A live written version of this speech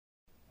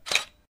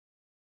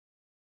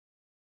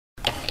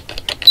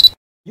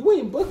You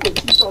ain't booked with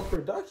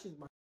TsharpProductions,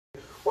 my.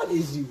 What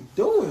is you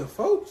doing,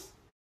 folks?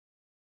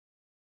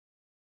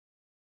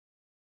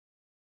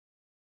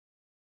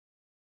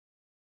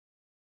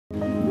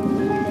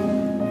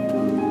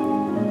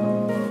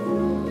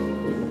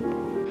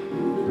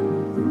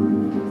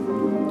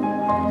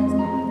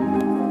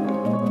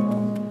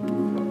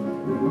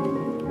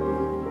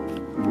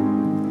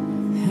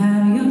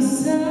 Have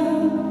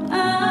yourself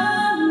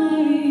a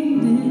merry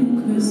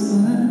little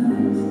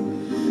Christmas.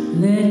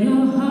 Let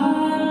your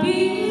heart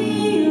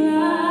be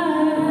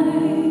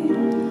light.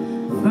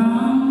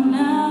 From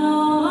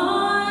now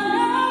on,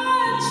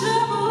 our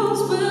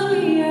troubles will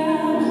be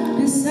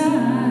out of sight.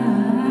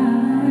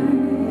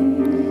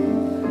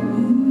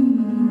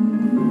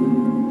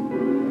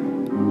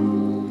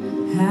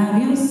 Have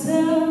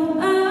yourself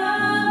a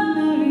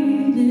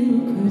merry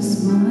little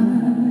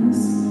Christmas.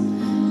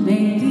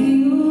 Make the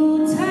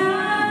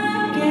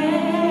Yuletide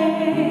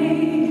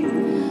gay.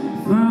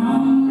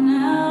 From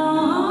now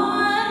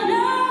on,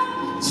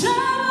 our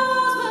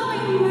troubles will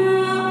be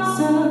miles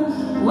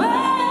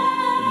away.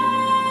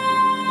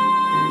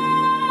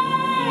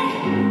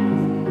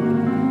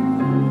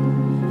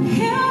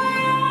 Here we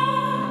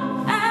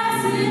are,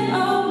 as in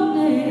old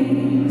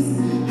days,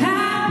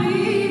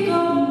 happy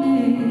golden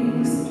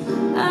days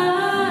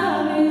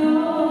of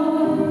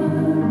yore.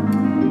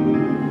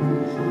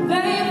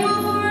 Faithful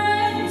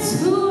friends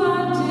who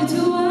are dear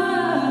to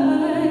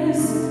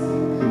us,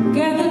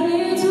 gather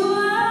near to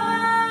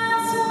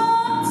us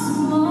once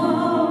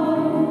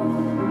more.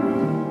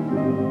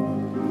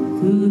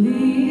 Through the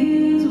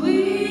years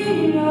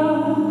we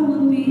all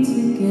will be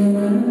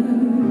together,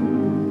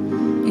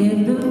 if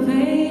the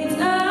fates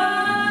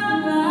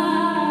allow.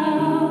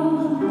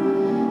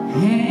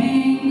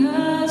 Hang a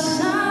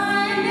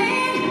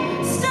shining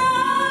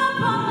star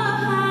upon the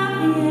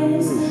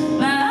highest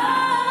bough,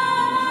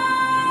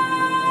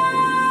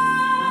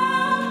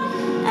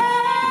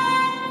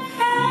 and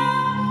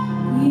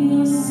have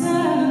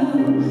yourself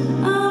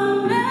a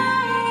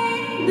merry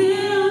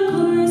little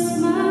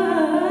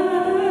Christmas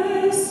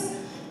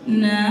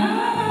now.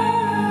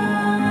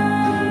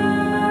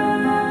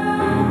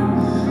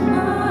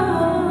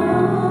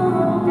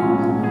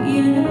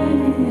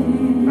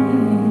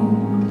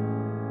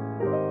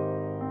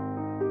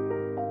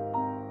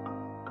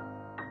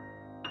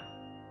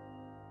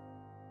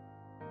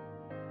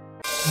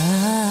 I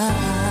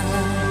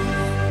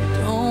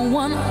don't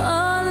want a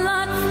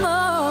lot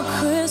for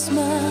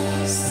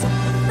Christmas.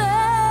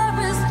 There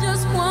is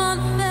just one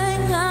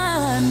thing I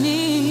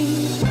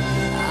need.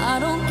 I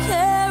don't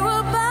care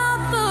about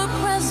the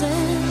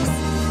presents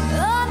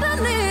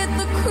underneath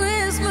the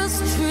Christmas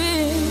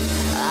tree.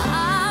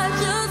 I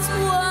just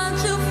want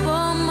you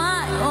for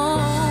my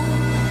own,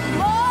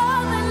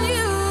 more than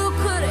you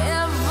could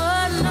ever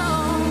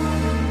know.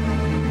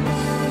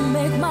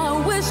 Make my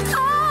wish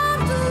come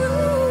true.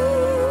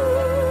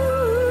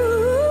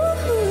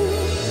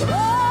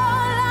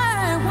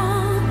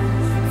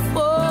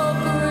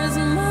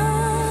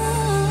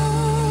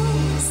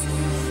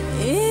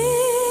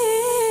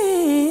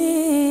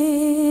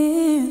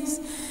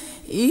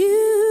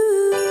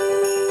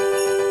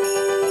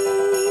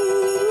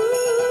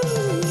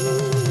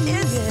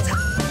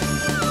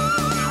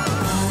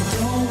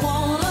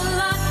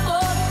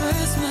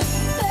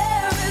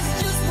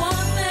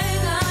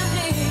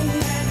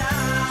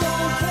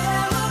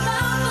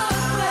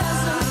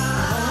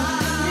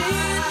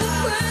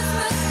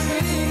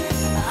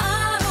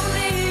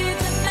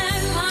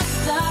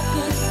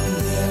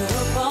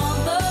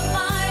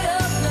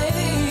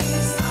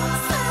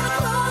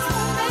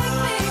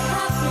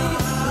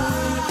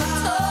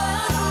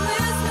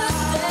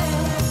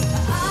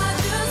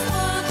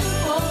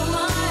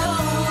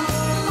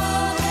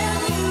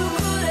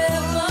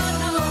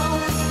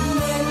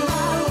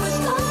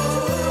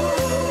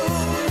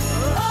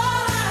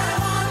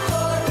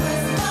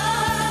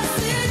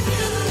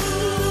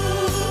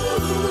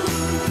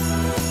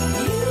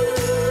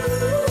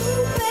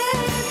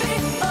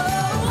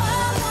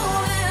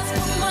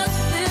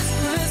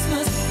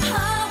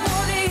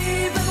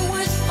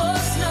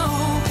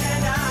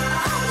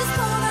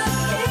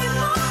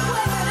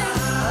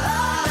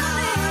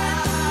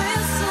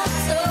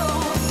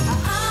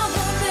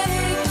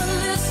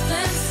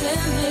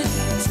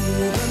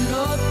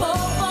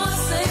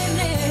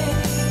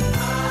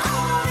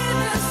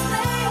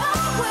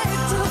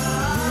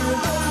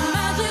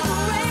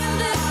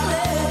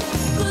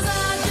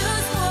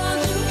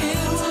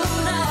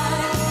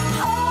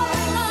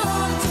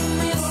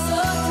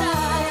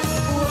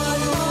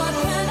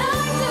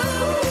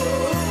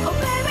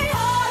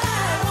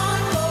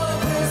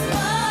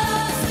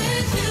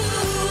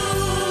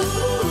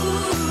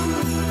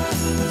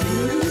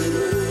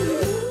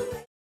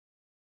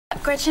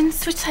 Gretchen,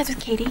 switch sides with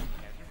Katie.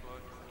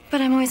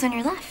 But I'm always on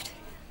your left.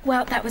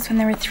 Well, that was when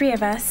there were 3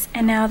 of us,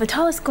 and now the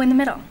tallest go in the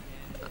middle.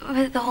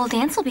 But the whole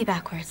dance will be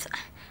backwards.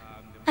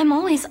 I'm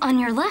always on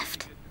your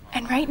left.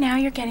 And right now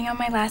you're getting on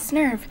my last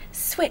nerve.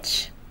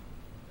 Switch.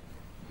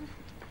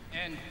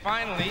 And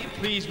finally,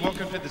 please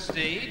welcome to the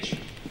stage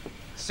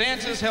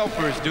Santa's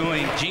Helpers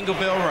doing Jingle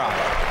Bell Rock.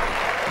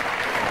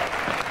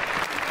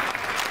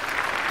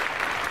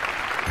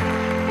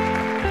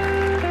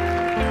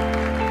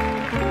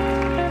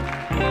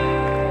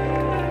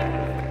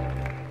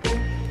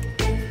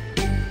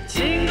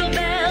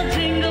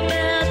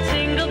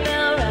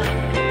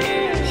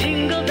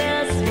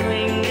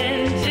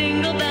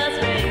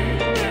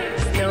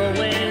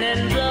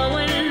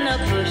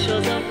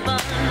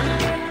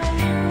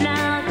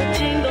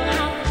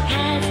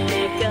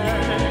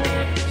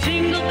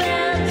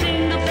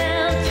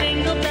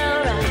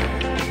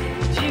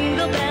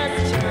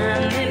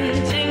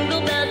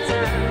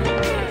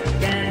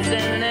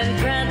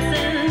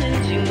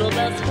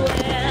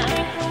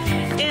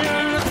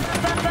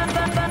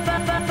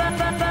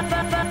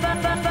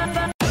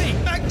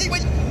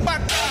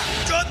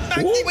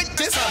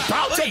 It's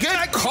about to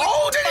get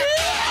cold in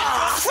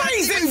here!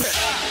 Freezing!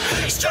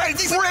 Straight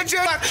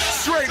frigid!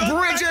 Straight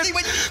Bridget!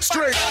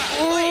 Straight...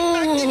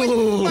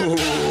 Ooh!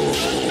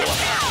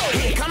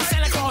 Here comes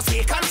Santa Claus,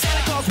 here comes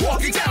Santa Claus,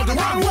 walking down the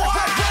runway!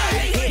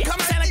 Here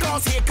comes Santa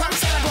Claus, here comes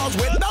Santa Claus,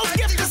 with those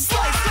gifts to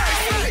slay!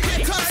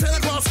 Here comes Santa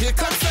Claus, here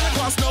comes Santa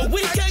Claus, no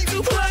weekend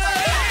to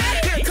play!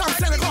 Here comes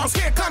Santa Claus,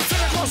 here comes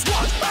Santa Claus,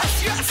 watch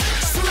us, yes,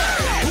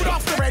 slay!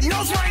 Rudolph the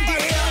red-nosed reindeer,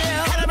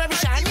 had a very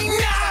shiny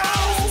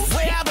nose!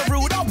 Where the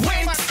Rudolph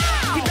went,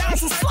 he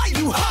bounced with slay,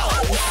 you ho!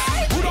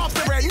 Rudolph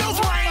the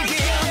red-nosed reindeer,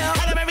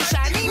 had a very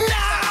shiny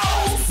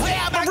nose!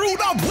 Where the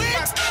Rudolph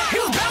went, he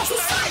was bounced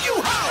with slay, you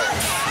ho!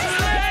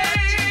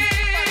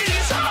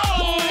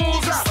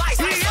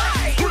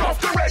 Rudolph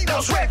the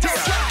red-nosed reindeer,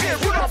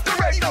 Rudolph the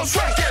red-nosed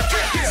reindeer,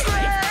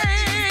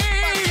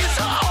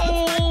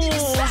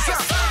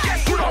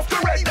 Rudolph the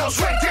red-nosed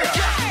reindeer,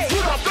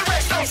 Rudolph the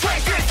red-nosed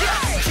reindeer,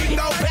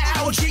 jingle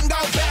bell,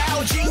 jingle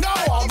bell, jingle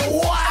all the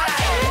way.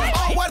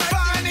 Oh, what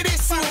fun it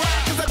is to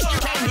ride, 'cause the chicken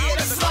came here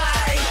to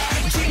slay.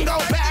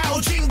 Jingle bell,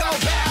 jingle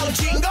bell,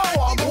 jingle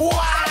all the way.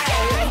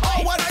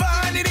 Oh, what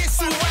fun it is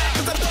to ride,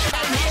 'cause the chicken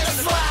came here to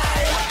slay.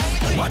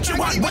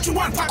 What you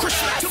want for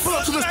Christmas? To pull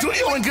up to the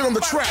studio and get on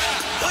the track.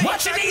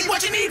 What you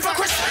need for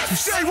Christmas?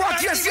 Say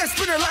rock, yes, yes,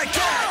 spin it like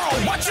that.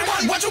 What you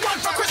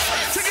want for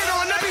Christmas? To get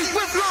on the beat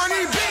with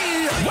Lonnie B.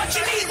 What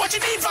you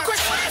need for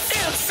Christmas?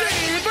 MC,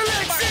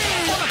 Biloxi.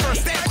 On the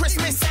first day of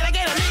Christmas, Santa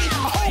gave me a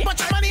whole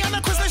bunch of money on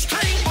the Christmas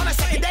tree. On the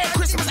second day of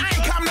Christmas, I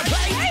ain't come to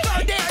play.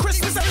 Third day of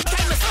Christmas, I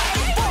came to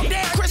slay. Fourth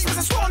day of Christmas,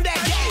 I stormed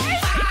that gate.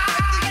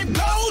 5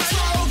 gold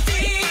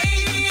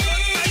trophies.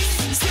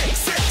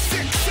 Six.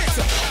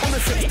 On the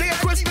sixth day of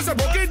Christmas, I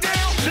broke it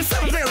down. The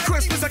seventh day of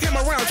Christmas, I came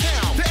around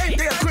town. The eighth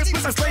day of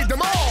Christmas, I slayed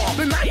them all.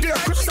 The ninth day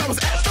of Christmas, I was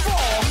at the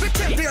ball. The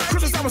 10th day of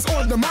Christmas, I was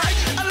on the mic.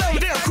 11th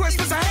day of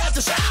Christmas, I had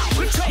to shout.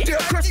 The 12th day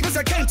of Christmas,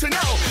 I came to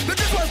know that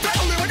this was the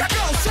only way I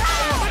go. So,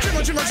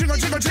 jingle, jingle, jingle,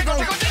 jingle,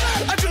 jingle.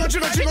 A jingle,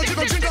 jingle, jingle,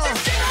 jingle, jingle.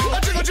 A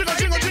jingle, jingle,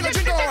 jingle, jingle,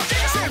 jingle.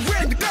 Say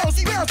ring those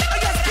bells.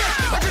 Yes, yes.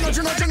 A jingle,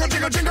 jingle, jingle,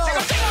 jingle, jingle.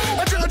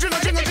 A jingle,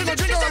 jingle, jingle, jingle,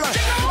 jingle.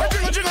 A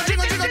jingle, jingle,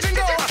 jingle, jingle,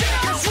 jingle.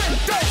 Yes, ring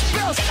those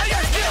bells.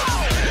 Yes, yes.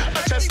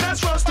 A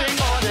chestnut's roasting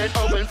on an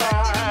open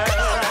fire.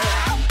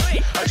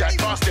 A Jack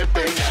Frost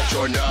dipping at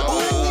your nose.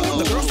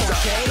 Ooh, the girls don't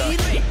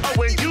shade. Oh,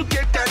 when you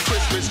get that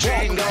Christmas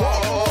jingle,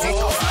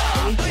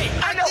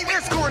 I know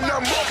it's gonna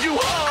move you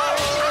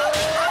home.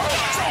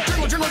 So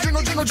jingle,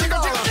 jingle, jingle, jingle,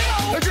 jingle.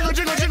 A jingle,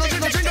 jingle, jingle,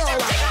 jingle, jingle.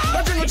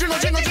 A jingle, jingle,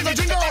 jingle, jingle,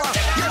 jingle.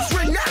 Yes,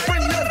 ring that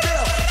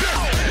bell.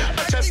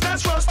 A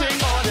chestnut's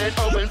roasting on an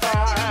open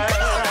fire.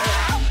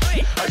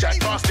 A Jack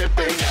Frost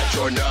dipping at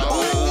your nose.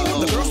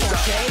 Ooh, the girls don't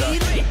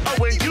shade. Oh,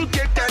 when you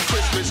get that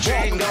Christmas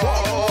jingle,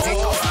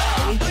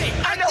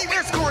 I know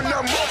it's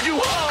gonna move you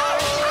home.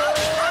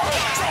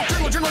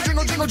 So jingle,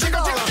 jingle, jingle, jingle,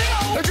 jingle.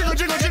 A jingle,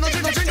 jingle, jingle,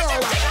 jingle, jingle.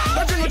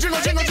 A jingle,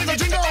 jingle, jingle, jingle,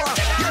 jingle.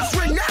 Yes,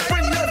 ring that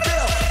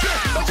bell.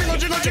 A jingle,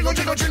 jingle, jingle,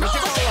 jingle, jingle.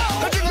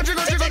 A jingle,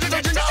 jingle, jingle,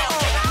 jingle, jingle.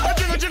 A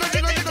jingle, jingle,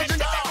 jingle, jingle,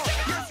 jingle.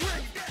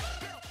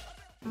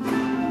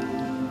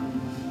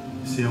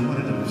 See, I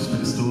wanted to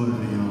spin a story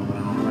for y'all, but I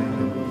don't write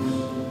those.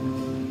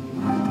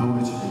 I write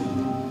poetry,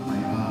 I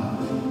write art.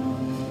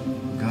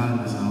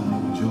 Regardless, I hope you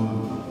enjoy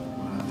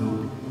what I do.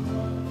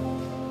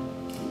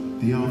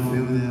 Do y'all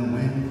feel that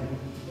wind?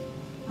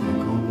 That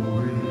cold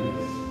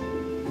breeze?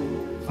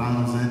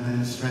 Finals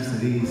ending, stress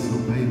at ease, so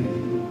baby,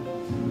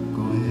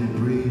 go ahead and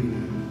breathe.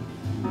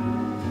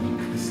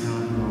 It's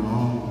time to go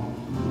home.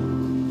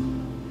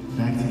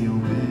 Back to your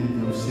bed,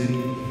 your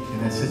city, and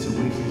that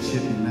situation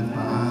ship you left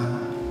behind.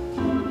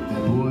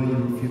 That boy you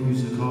refuse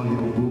to call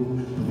your boo,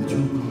 but the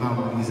truth come out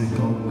when he's in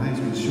cold nights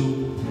with you.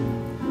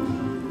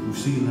 You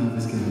see love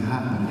is getting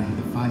hot, but it ain't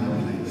the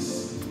fireplace.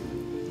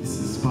 It's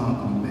the spark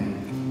we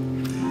make.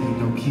 Ain't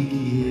no kiki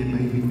here,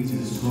 baby, we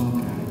just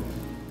talking.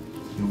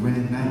 Your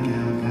red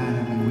nightgown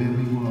guiding me where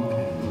we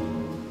walking.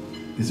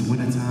 This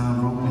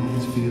wintertime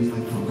romance feels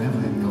like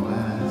forever in your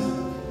eyes.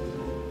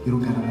 You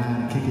don't gotta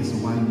lie to kick it, so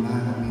why you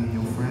lying to me and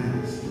your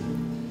friends?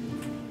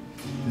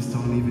 This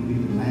don't even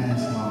need to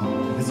last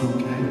long, it's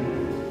okay.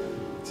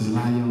 Just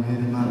lie your head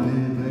in my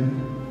bed, baby.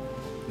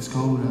 It's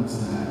cold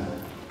outside.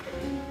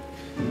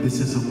 This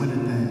is a winter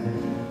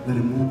thing, let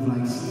it move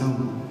like snow.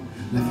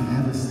 Let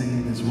forever stay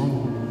in this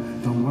room.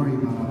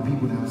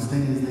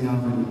 downstairs, they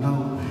already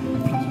know.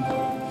 And plus,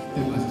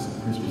 there wasn't some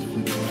Christmas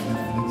flick on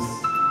Netflix.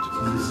 So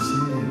just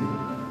chill.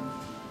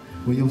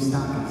 Where your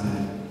stockings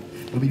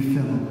at? Let me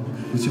fill them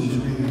with your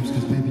dreams,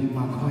 cause baby, you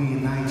my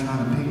queen. I ain't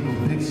trying to paint no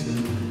picture.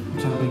 I'm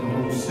trying to make a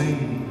whole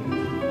scene.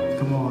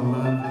 Come on,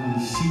 love,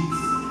 these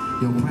sheets.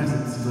 Your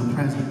presence is a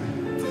present.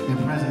 And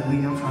presently,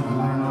 I'm trying to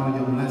learn all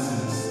your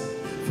lessons.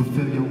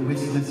 Fulfill your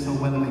wish list so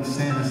well it makes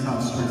Santa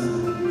stop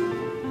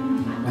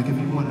stressing. Like if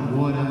you wanted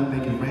water,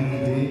 make it rain,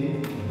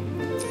 dig.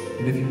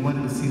 And if you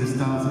wanted to see the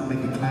stars, I'd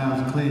make the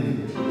clouds clear.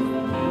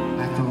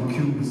 Act on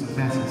cue with some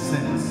matching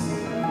sets.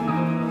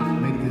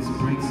 Make this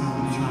break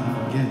something you're trying to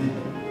forget.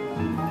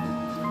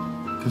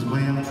 Cause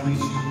way I'll treat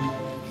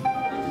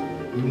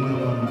you wanna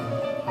go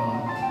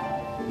hard.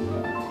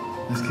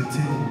 Let's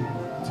continue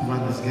to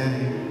run this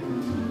game.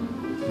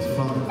 It's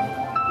fun.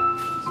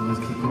 So let's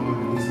keep going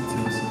at least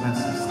until the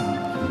semester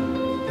stops.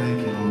 Thank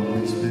you,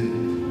 always be.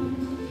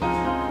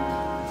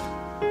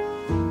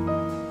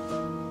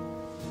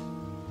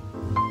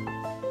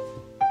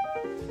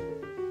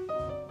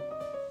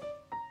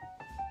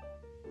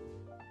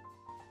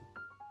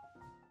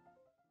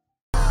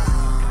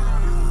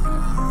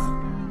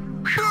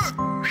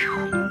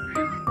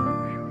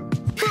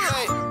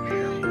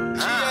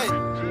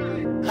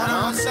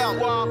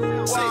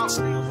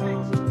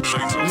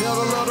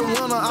 Middle of the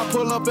winter, I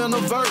pull up in a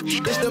vert.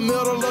 It's the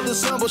middle of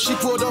December, she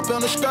pulled up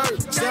in a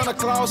skirt. Santa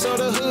Claus of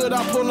the hood,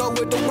 I pull up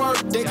with the work.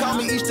 They call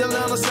me East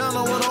Atlanta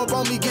Santa when up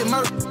on me get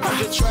murked. I'm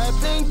just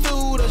trapping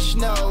through the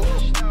snow,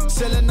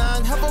 selling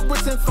 9 heifer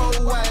bricks in 4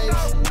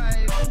 ways.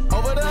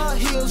 Over the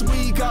hills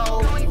we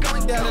go,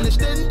 down in the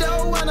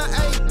stendo and I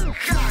ate.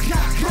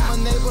 I'm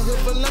a neighborhood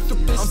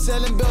philanthropist. I'm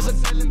selling bills,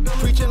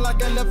 preaching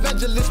like an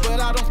evangelist, but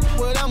I don't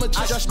what I'm a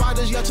I got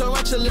spiders, your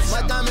tarantulas.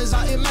 My diamonds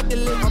are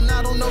immaculate. I'm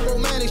not on no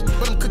romantic,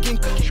 but I'm cooking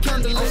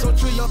candles. I'm so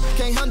trio,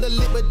 can't handle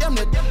it, but damn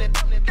it.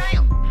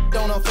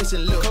 Don't know face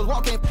and look, cause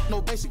walk ain't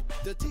no basic.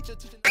 The teacher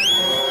teaching.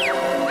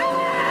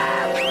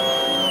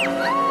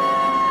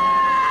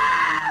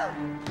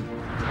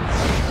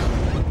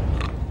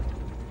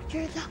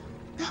 You're the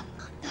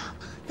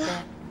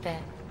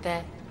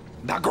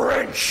The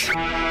Grinch!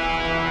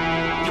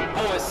 Your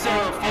boy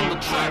Sarah from the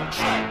track.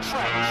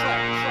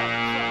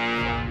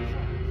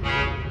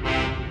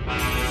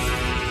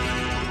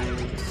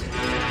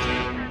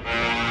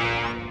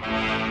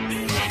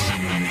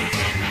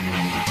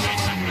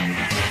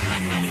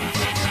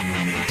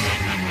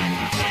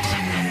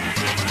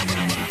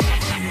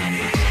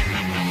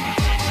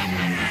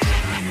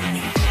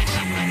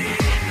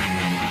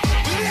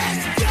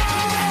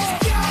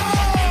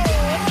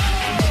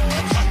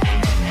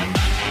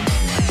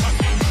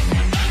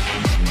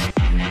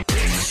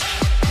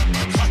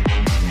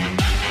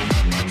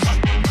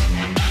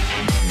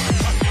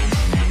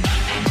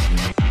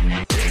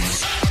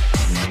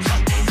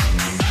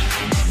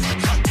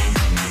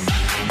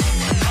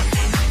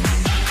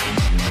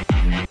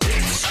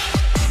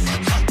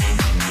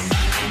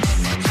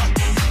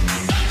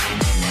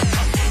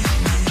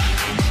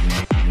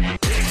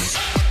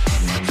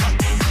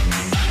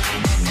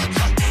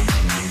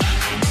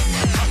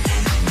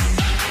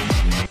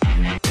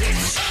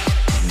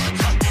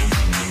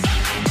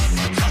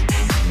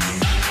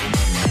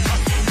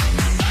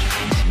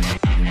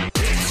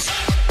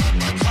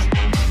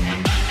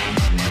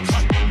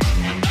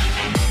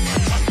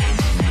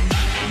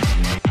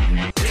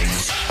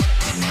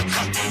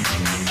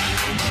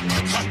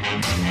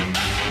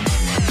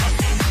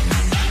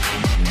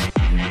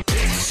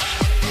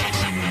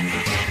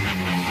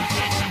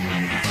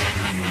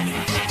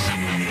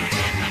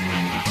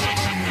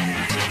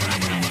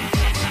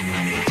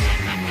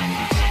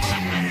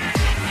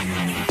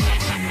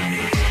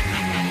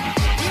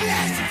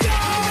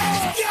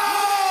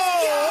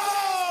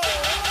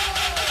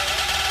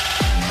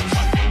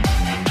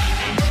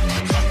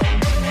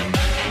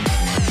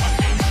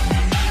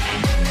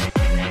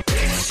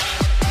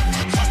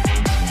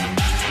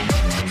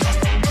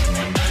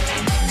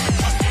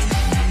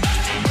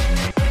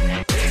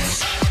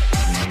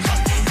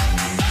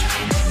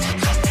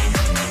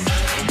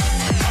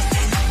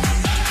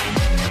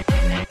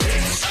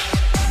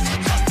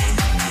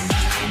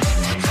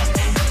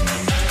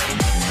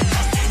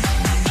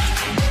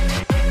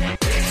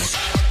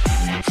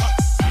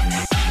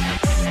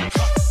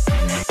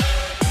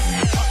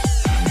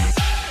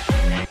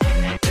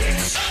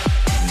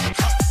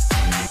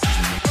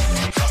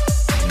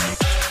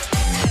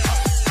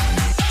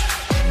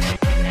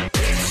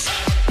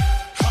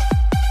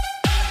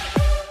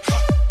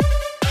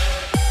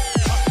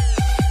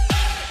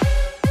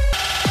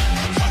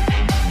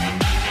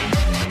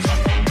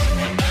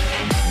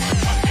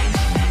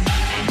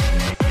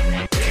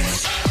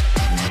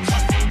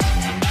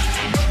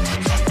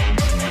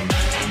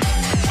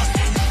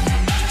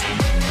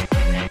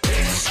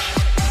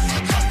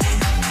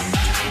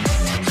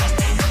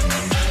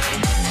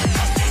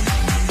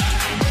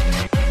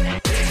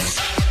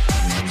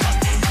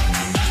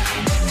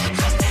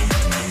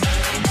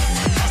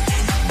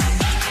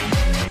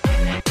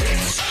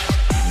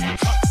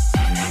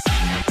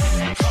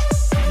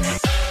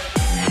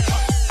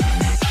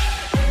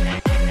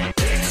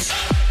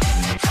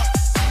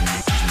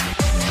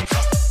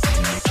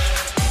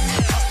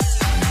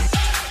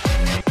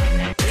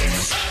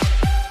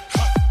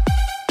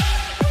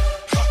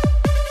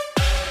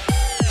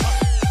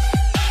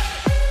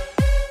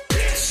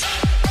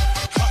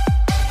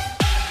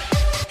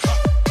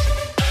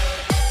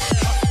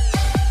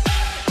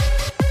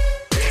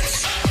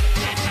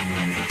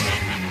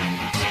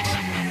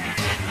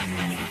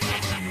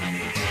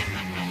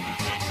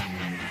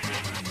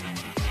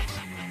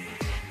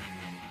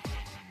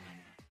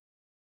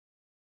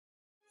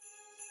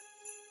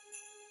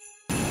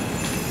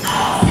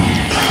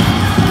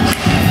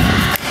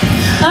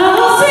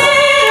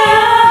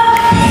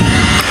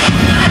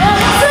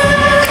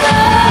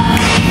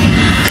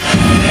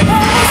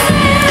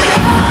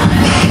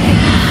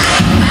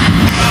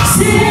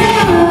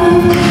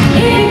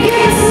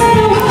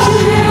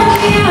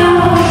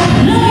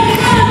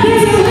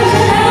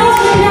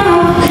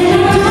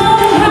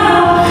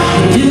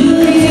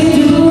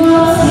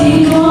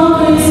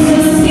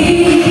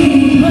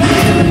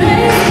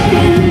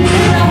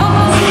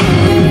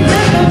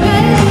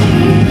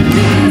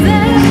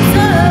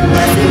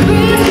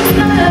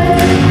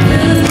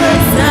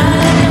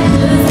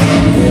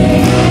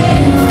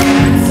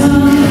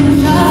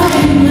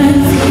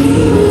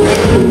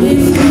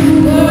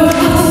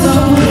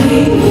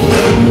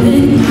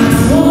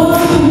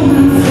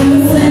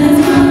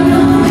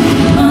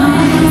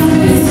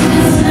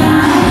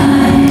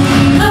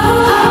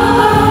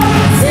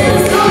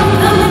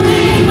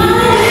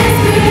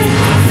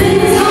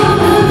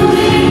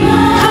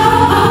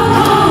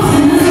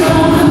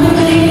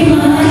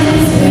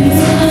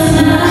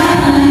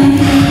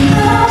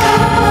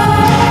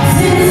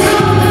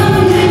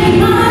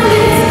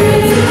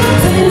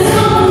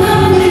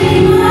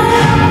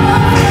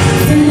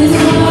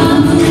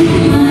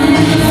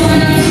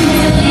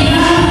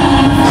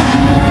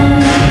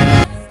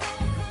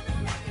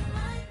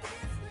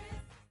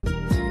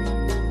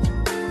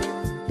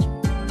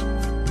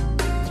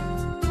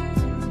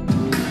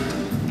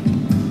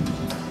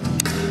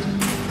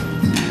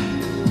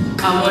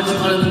 I want you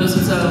under the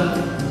mistletoe.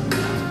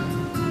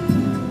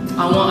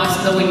 I want our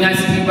snowy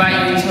nights to be bright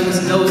and each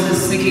other's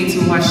noses sinking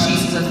to our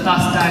sheets as our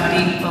thoughts die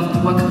deep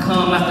of what could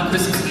come after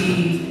Christmas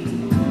Eve.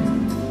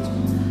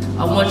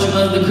 I want you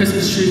under the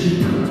Christmas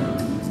tree.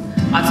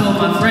 I told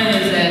my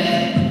friends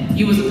that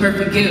you was the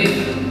perfect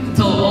gift.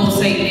 Told old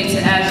Saint Nick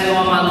to add you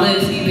on my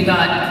list. Even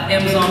got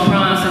Amazon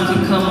Prime so you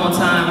can come on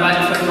time right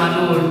in front of my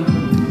door.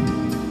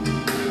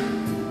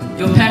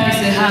 Your package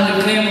said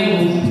highly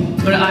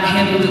flammable, but I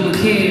handled it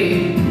with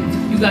care.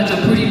 You got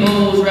your pretty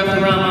bows wrapped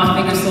around my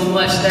finger so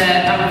much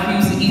that I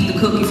refuse to eat the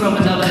cookie from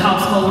another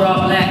household.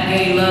 All black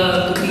gay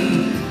love could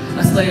be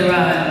a sleigh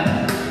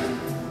ride.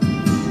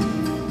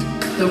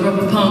 The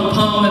rubber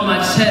pum in my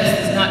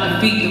chest does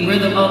not defeat the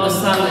rhythm of a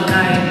silent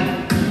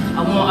night.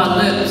 I want our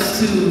lips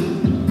to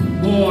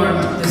warm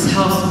this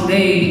house we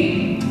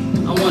made.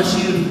 I want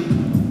you,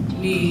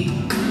 me,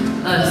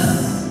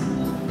 us,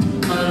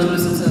 under the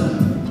mistletoe.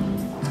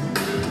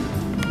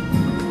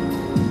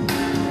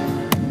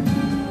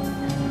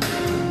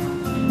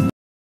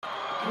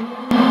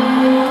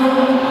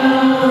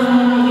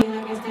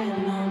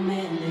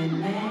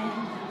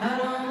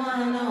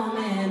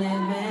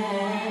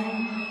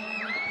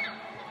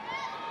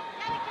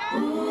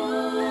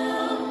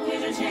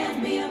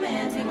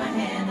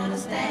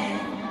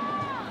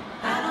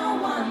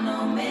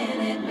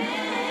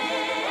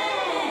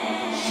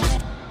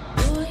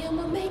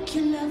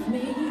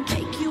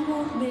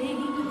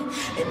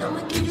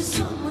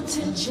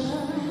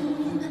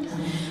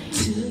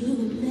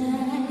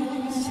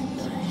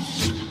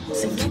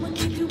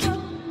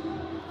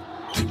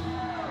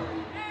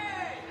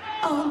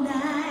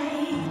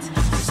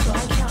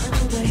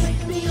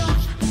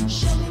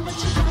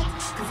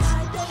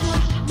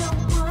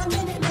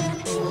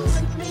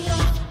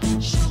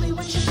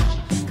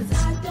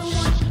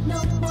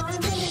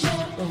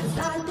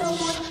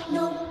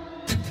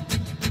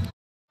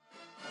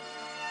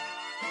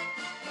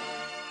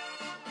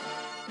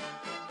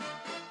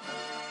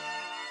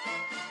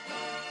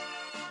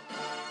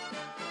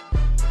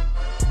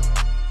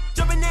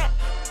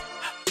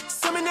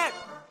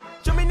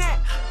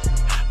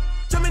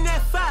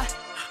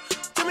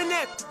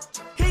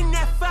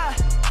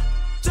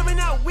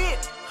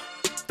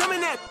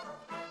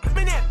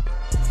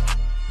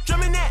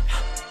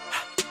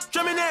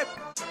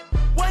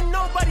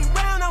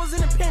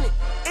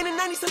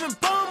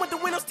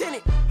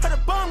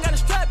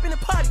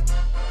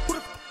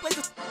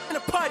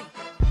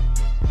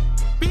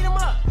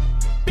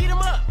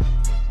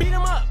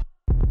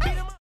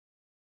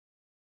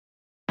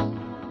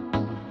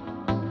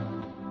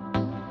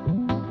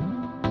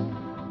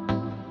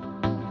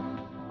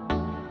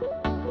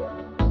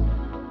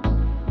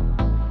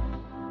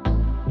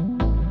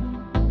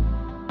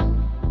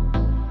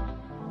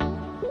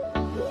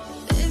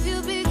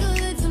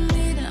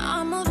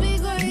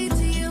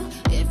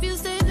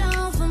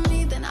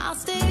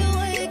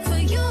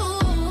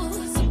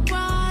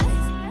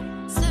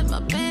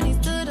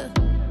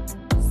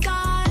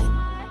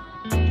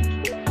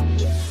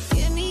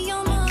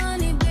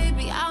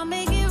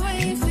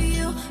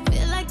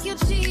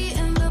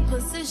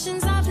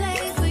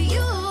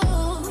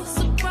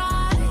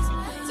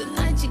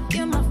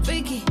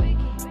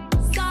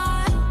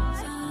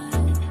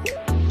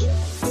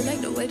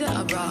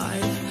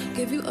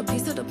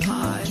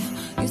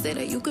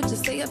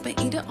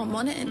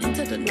 And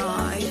into the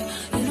night,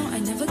 you know I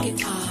never get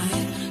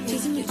tired.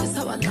 Teasing you just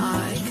how I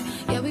like.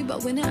 Yeah, we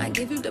both winning. I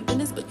give you the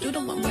business, but you the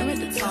one wearing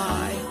the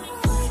tie.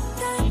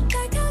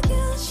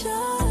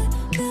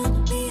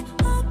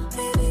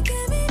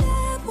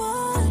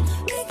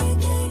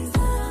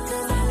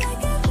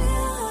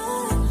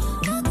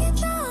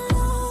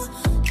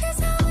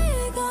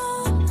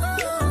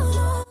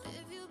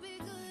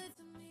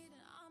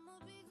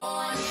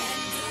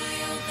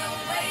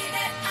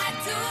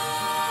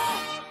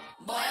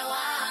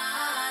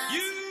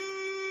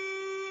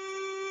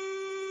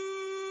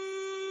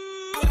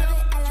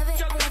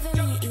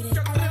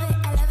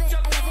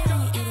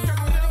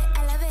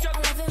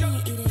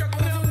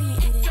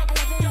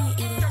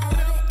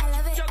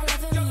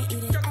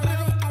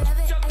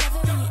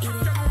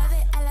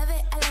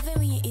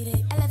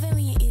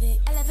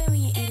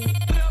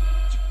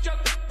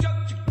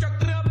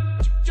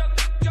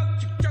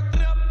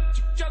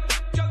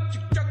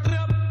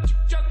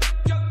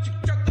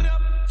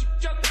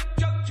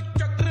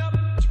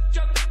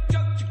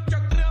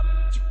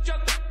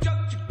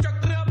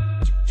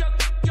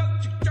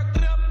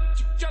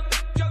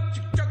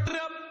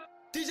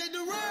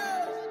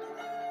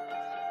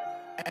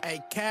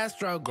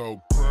 Castro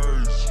go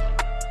crazy.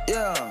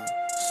 Yeah,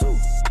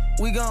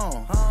 we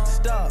gone.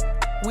 Stop.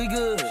 We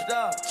good.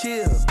 Stop.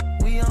 Chill.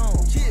 We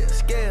on. Chill.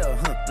 Scale,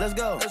 let's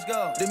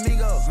go.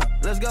 Domingo,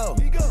 let's go.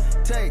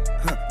 Take,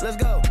 let's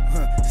go.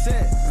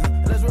 Set,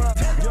 let's rock.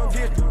 Young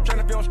kid,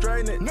 tryna feel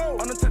straighten it. No.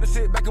 On the tip to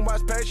sit back and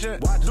watch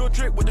patient. Do a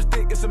trick with the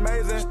stick, it's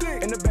amazing.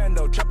 In the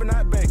bando, chopping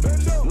out bacon.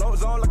 Low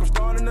zone like I'm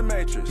starring in the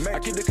Matrix. I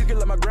keep the cookie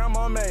like my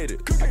grandma made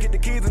it. I get the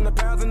keys and the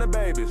pounds and the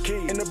babies.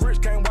 And the bricks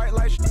came white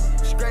like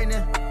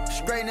straightening,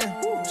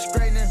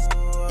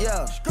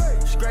 yeah.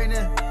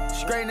 Straightening,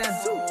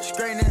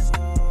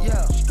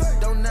 yeah.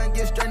 Don't nothing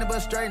get straightening but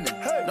straightening.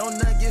 Don't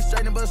nothing get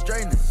straightening but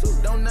straightening.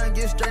 Don't nothing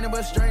get straightening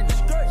but straightening.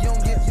 You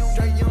don't get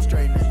straight, you don't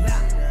straighten it.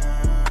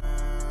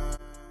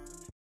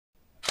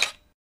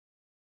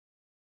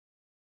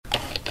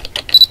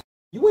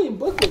 You ain't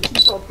booked with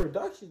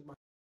TsharpProductions, my.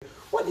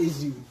 What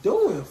is you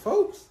doing,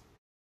 folks?